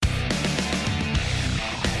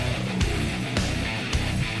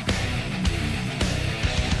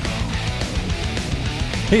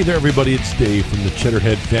Hey there, everybody. It's Dave from the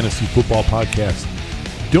Cheddarhead Fantasy Football Podcast.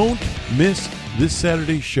 Don't miss this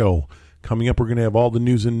Saturday's show. Coming up, we're going to have all the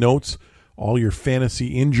news and notes, all your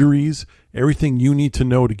fantasy injuries, everything you need to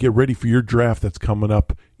know to get ready for your draft that's coming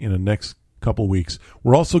up in the next couple weeks.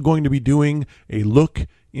 We're also going to be doing a look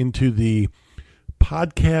into the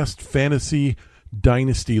Podcast Fantasy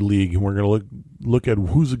Dynasty League, and we're going to look at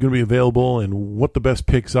who's going to be available and what the best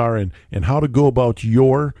picks are and how to go about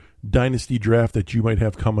your dynasty draft that you might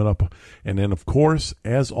have coming up. And then, of course,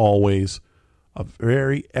 as always, a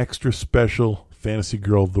very extra special Fantasy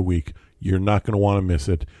Girl of the Week. You're not going to want to miss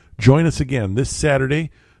it. Join us again this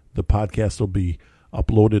Saturday. The podcast will be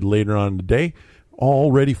uploaded later on today,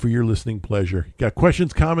 all ready for your listening pleasure. Got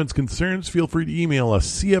questions, comments, concerns? Feel free to email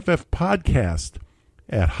us,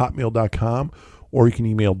 cffpodcast@hotmail.com, or you can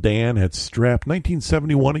email Dan at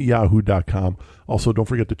strap1971@yahoo.com. Also, don't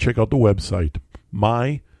forget to check out the website,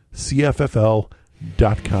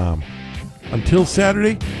 mycffl.com. Until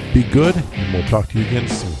Saturday, be good, and we'll talk to you again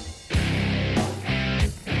soon.